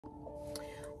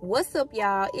What's up,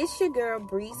 y'all? It's your girl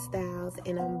Bree Styles,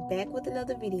 and I'm back with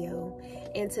another video.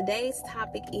 And today's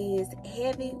topic is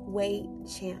heavyweight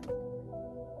champ.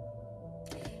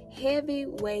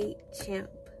 Heavyweight champ.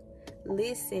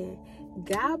 Listen,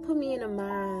 God put me in the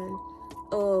mind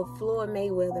of Floyd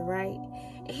Mayweather, right?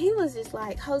 And he was just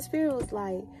like, Holy Spirit was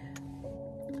like,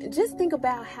 just think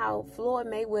about how Floyd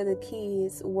Mayweather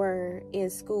kids were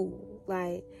in school,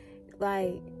 like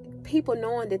people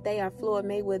knowing that they are Floyd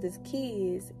Mayweather's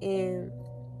kids, and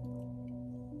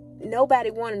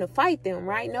nobody wanted to fight them,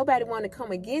 right? Nobody wanted to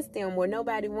come against them, or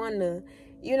nobody wanted to,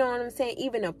 you know what I'm saying,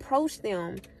 even approach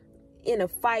them in a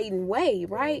fighting way,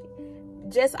 right?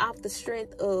 Just off the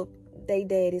strength of they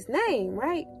daddy's name,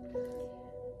 right?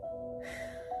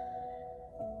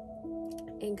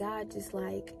 And God just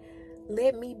like,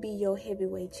 let me be your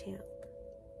heavyweight champ.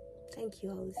 Thank you,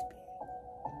 Holy Spirit.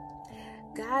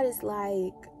 God is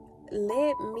like,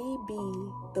 let me be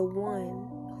the one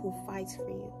who fights for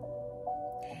you.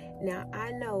 Now,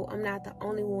 I know I'm not the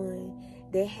only one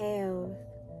that have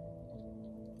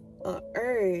an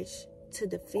urge to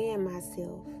defend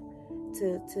myself,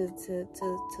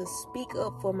 to speak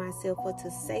up for myself, or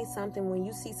to say something when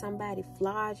you see somebody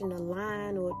flogging the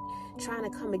line or trying to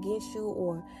come against you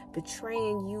or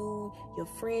betraying you, your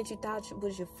friends you thought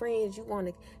was your friends. You want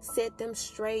to set them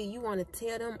straight. You want to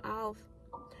tell them off.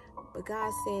 But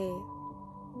God said,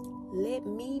 let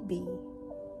me be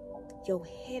your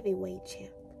heavyweight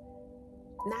champ.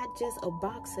 Not just a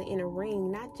boxer in a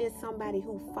ring, not just somebody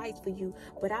who fights for you,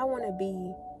 but I want to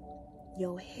be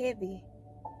your heavyweight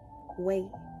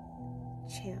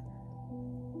champ.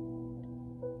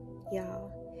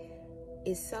 Y'all,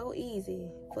 it's so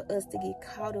easy for us to get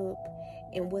caught up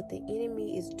in what the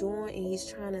enemy is doing, and he's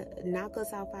trying to knock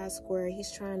us off our square.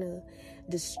 He's trying to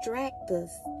distract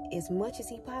us as much as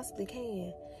he possibly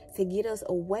can to get us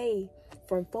away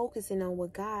from focusing on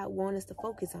what God wants us to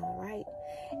focus on, right?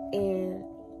 And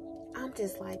I'm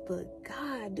just like, but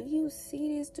God, do you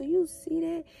see this? Do you see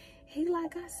that? He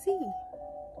like, I see.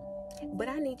 But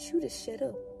I need you to shut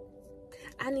up.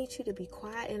 I need you to be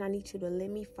quiet, and I need you to let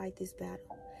me fight this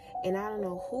battle. And I don't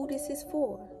know who this is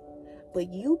for, but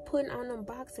you putting on them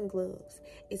boxing gloves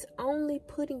is only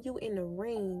putting you in the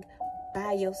ring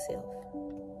by yourself.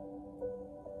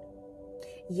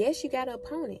 Yes, you got an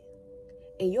opponent,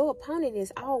 and your opponent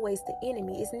is always the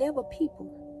enemy. It's never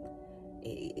people.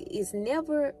 It's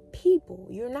never people.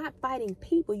 You're not fighting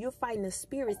people. You're fighting the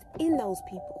spirits in those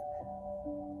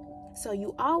people. So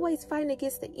you always fighting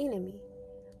against the enemy.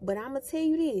 But I'm going to tell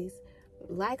you this,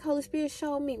 like Holy Spirit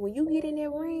showed me, when you get in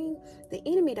that ring, the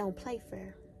enemy don't play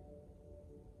fair.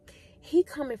 He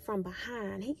coming from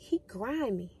behind. He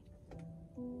grimy.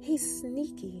 He's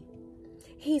sneaky.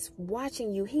 He's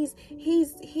watching you. He's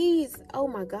oh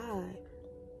my God.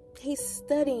 He's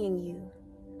studying you.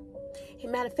 As a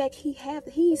matter of fact,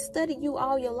 he's studied you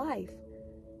all your life.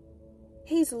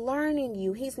 He's learning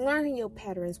you. He's learning your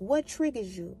patterns. What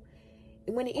triggers you?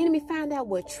 And when the enemy find out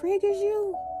what triggers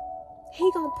you,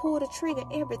 he gonna pull the trigger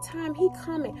every time. He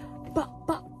coming. Bop,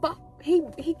 bop, bop.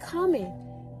 He coming.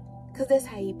 Because that's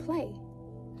how he play.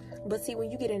 But see,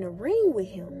 when you get in a ring with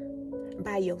him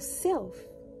by yourself,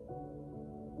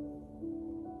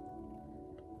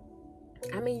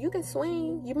 I mean, you can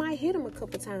swing. You might hit him a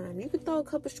couple times. You can throw a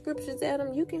couple scriptures at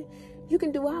him. You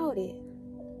can do all that.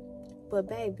 But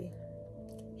baby,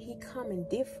 he coming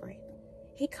different.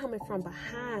 He coming from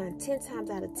behind. 10 times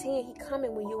out of 10, he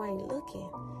coming when you ain't looking.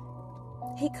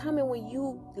 He coming when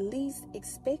you least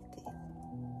expect it.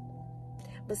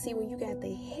 But see, when you got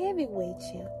the heavyweight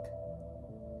champ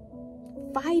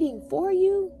fighting for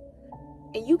you,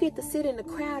 and you get to sit in the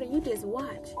crowd and you just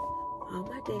watch. Oh,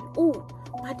 my dad. Ooh,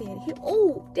 my dad.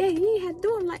 Ooh, dad, he ain't had to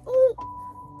do him like, ooh.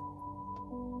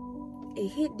 It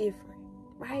hit different,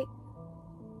 right?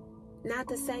 Not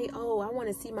to say, oh, I want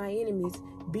to see my enemies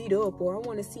beat up, or I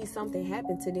want to see something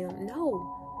happen to them.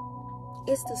 No.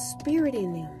 It's the spirit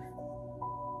in them.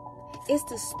 It's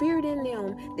the spirit in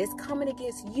them that's coming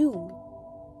against you.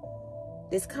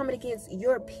 That's coming against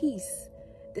your peace.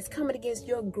 That's coming against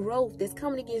your growth. That's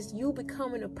coming against you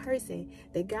becoming a person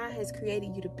that God has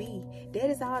created you to be. That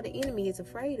is all the enemy is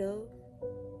afraid of.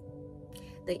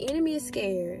 The enemy is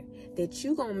scared that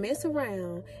you're going to mess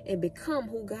around and become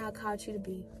who God called you to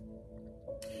be.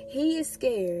 He is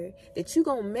scared that you're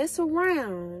going to mess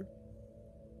around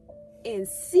and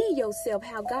see yourself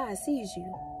how God sees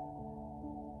you.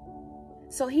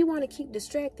 So he want to keep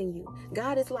distracting you.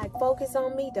 God is like, focus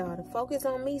on me, daughter. Focus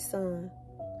on me, son.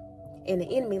 And the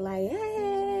enemy like,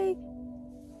 hey.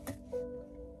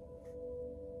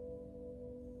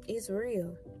 It's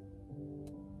real.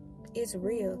 It's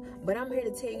real. But I'm here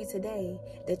to tell you today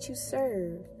that you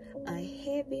serve a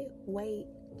heavyweight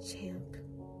champ.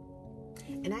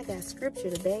 And I got scripture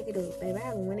to back it up, baby.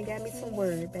 I went and got me some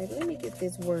word, baby. Let me get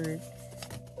this word.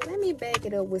 Let me back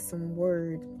it up with some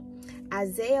word.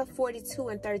 Isaiah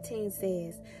 42:13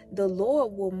 says, the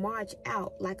Lord will march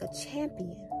out like a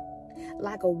champion.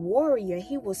 Like a warrior,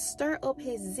 he will stir up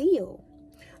his zeal.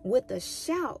 With a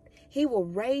shout, he will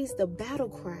raise the battle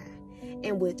cry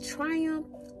and will triumph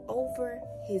over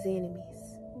his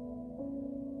enemies.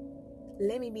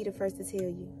 Let me be the first to tell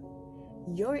you,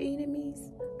 your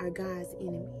enemies are God's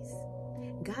enemies.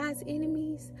 God's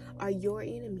enemies are your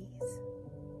enemies.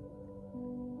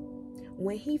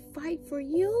 When he fight for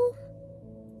you,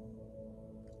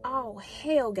 all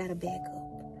hell gotta back up.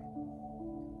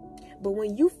 But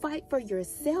when you fight for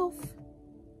yourself,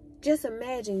 just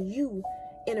imagine you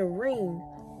in a ring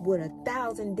with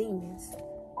 1,000 demons.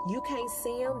 You can't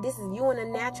see them. This is you in the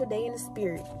natural, they in the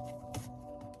spirit.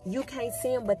 You can't see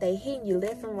them, but they hitting you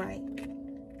left and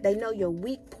right. They know your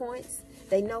weak points.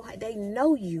 They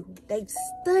know you. They've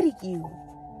studied you.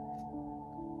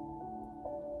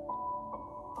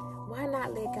 Why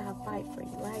not let God fight for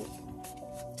you, right?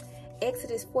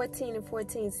 Exodus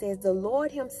 14:14 says, the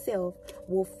Lord himself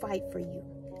will fight for you.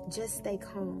 Just stay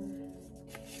calm.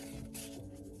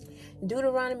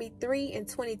 Deuteronomy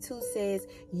 3:22 says,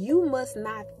 you must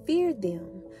not fear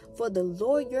them, for the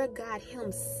Lord your God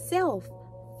himself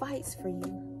fights for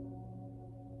you.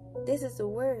 This is the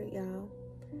word, y'all.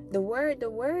 The word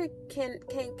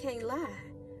can't lie.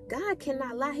 God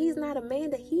cannot lie. He's not a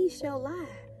man that he shall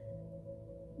lie,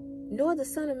 nor the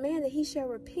son of man that he shall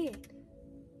repent.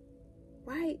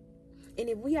 Right? And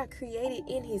if we are created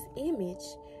in his image,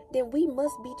 then we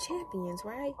must be champions,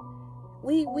 right?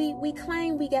 We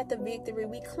claim we got the victory.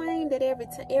 We claim that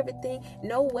everything,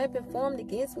 no weapon formed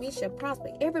against me shall prosper.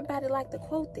 Everybody like to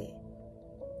quote that.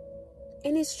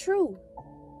 And it's true.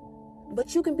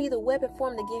 But you can be the weapon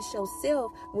formed against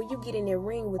yourself when you get in that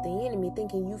ring with the enemy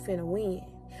thinking you finna win.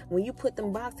 When you put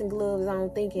them boxing gloves on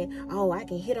thinking, oh, I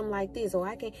can hit them like this, or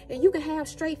I can, and you can have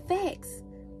straight facts.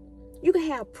 You can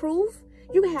have proof.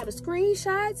 You can have the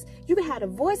screenshots. You can have the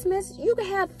voice message. You can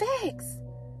have facts.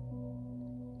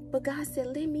 But God said,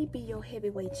 let me be your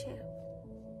heavyweight champ.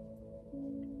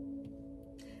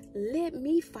 Let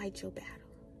me fight your battle.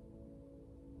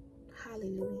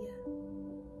 Hallelujah.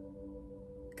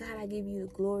 God, I give you the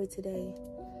glory today.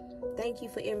 Thank you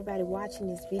for everybody watching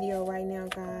this video right now,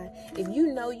 God. If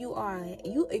you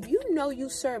know you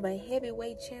serve a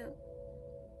heavyweight champ,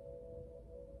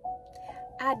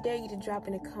 I dare you to drop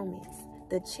in the comments.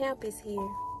 The champ is here.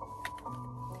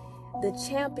 The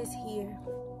champ is here.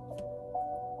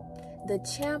 The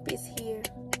champ is here.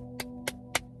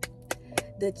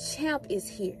 The champ is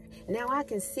here. Now I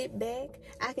can sit back.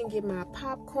 I can get my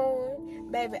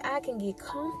popcorn. Baby, I can get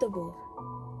comfortable.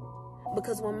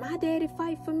 Because when my daddy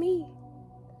fight for me,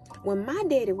 when my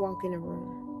daddy walk in the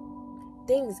room,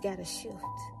 things gotta shift.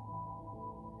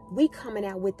 We coming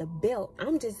out with the belt.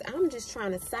 I'm just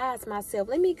trying to size myself.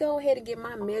 Let me go ahead and get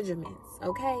my measurements,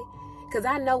 okay? Because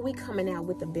I know we coming out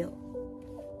with the belt.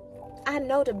 I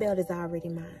know the belt is already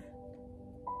mine.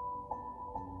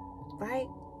 Right?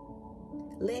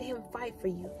 Let him fight for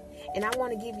you. And I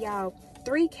want to give y'all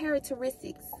 3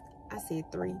 characteristics. I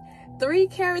said 3. 3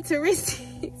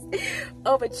 characteristics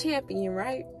of a champion,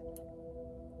 right?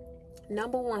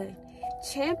 Number 1,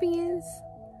 champions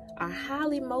are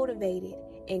highly motivated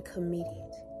and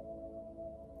committed,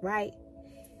 right?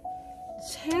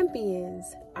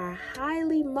 Champions are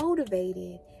highly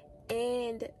motivated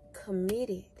and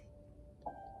committed.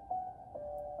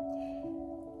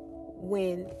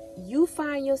 When you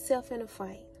find yourself in a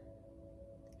fight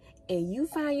and you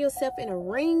find yourself in a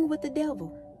ring with the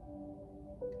devil,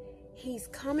 he's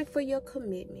coming for your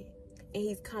commitment and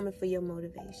he's coming for your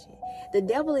motivation. The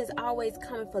devil is always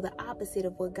coming for the opposite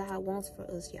of what God wants for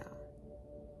us, y'all.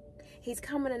 He's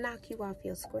coming to knock you off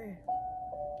your square.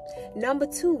 Number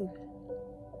 2,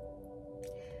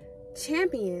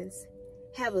 champions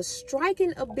have a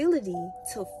striking ability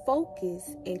to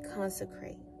focus and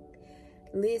consecrate.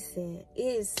 Listen, it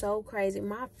is so crazy.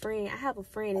 I have a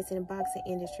friend that's in the boxing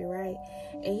industry, right?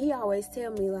 And he always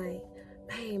tell me like,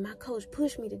 man, my coach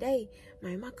pushed me today.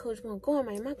 Man, my coach won't go.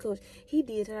 Man, my coach, he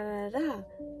did da-da-da-da.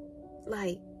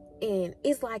 Like, and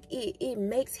it's like it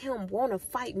makes him want to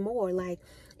fight more. Like,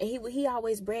 and he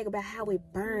always brag about how it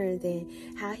burns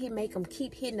and how he make them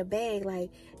keep hitting the bag.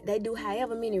 Like, they do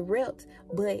however many reps.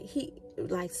 But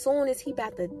like soon as he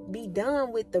about to be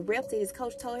done with the reps that his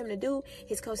coach told him to do,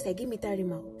 his coach said, give me 30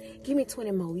 more, give me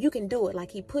 20 more, you can do it.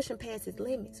 Like he pushing past his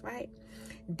limits, right?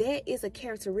 That is a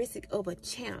characteristic of a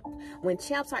champ. When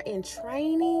champs are in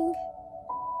training,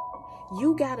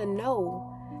 you gotta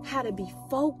know how to be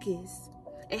focused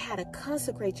and how to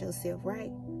consecrate yourself,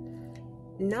 right?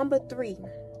 Number 3,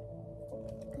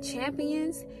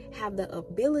 champions have the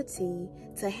ability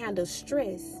to handle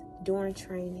stress during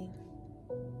training.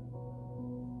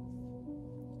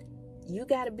 You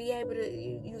gotta be able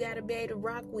to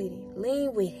rock with it,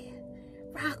 lean with it,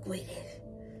 rock with it.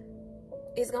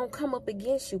 It's gonna come up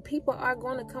against you. People are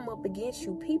gonna come up against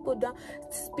you.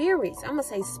 Spirits, I'm gonna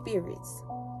say spirits,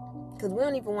 because we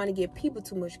don't even want to give people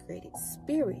too much credit.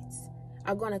 Spirits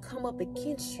are gonna come up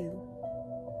against you.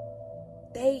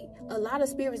 A lot of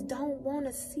spirits don't want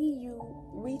to see you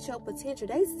reach your potential.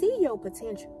 They see your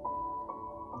potential,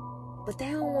 but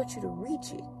they don't want you to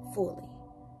reach it fully.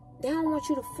 They don't want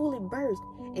you to fully burst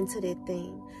into that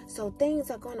thing. So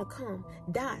things are going to come.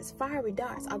 Fiery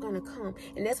darts are going to come.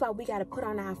 And that's why we got to put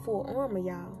on our full armor,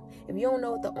 y'all. If you don't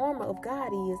know what the armor of God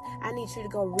is, I need you to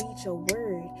go read your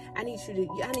word. I need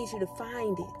you to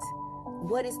find it.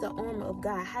 What is the armor of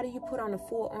God? How do you put on the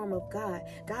full armor of God?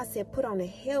 God said put on the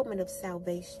helmet of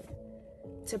salvation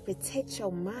to protect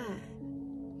your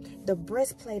mind, the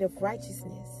breastplate of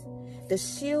righteousness, the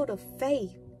shield of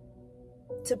faith,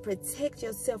 to protect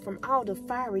yourself from all the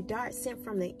fiery darts sent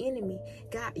from the enemy.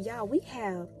 God, y'all, we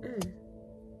have,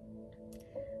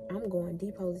 I'm going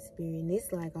deep, Holy Spirit, and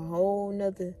it's like a whole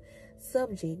nother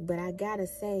subject, but I gotta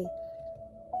say,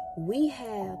 we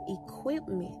have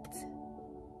equipment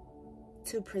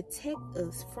to protect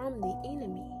us from the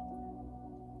enemy.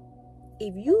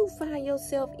 If you find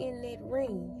yourself in that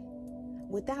ring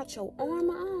without your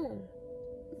armor on,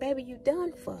 baby, you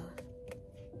done for.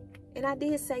 And I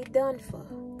did say done for.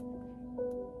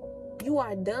 You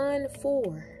are done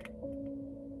for.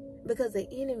 Because the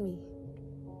enemy,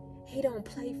 he don't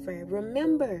play fair.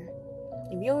 Remember,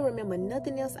 if you don't remember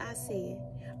nothing else I said,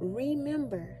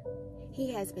 remember,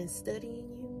 he has been studying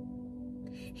you.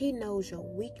 He knows your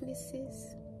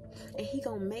weaknesses. And he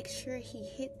gonna make sure he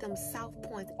hit them soft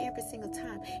points every single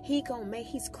time.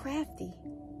 He's crafty.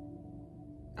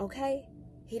 Okay?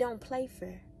 He don't play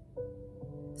fair.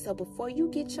 So before you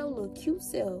get your little cute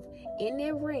self in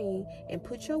that ring and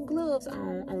put your gloves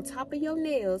on top of your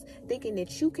nails, thinking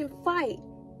that you can fight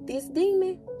this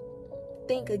demon,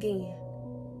 think again.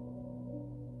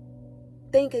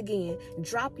 Think again.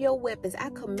 Drop your weapons. I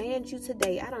command you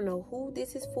today. I don't know who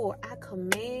this is for. I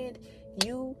command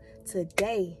you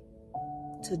today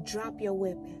to drop your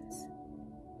weapons.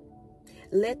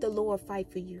 Let the Lord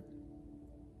fight for you.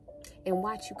 And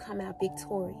watch you come out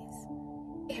victorious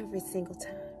every single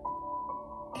time.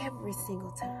 Every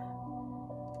single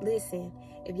time. Listen,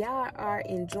 if y'all are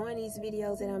enjoying these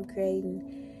videos that I'm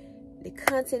creating, the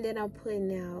content that I'm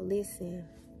putting out, listen,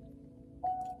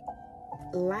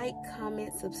 like,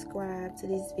 comment, subscribe to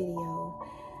this video.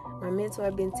 My mentor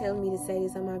have been telling me to say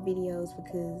this on my videos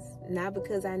not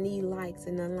because I need likes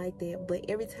and nothing like that, but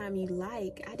every time you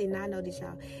like, I did not know this,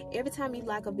 y'all. Every time you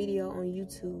like a video on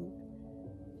YouTube,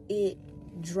 it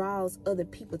draws other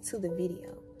people to the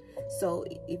video. So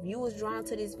if you was drawn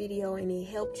to this video and it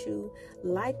helped you,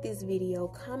 like this video,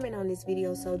 comment on this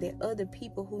video so that other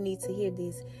people who need to hear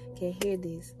this can hear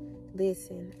this.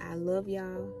 Listen, I love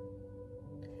y'all.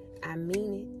 I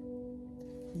mean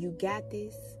it. You got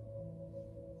this.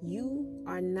 You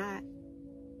are not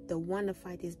the one to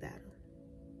fight this battle.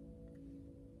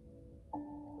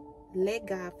 Let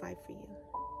God fight for you.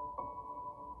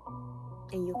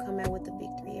 And you'll come out with the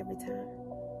victory every time.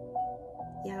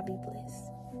 Y'all be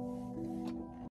blessed.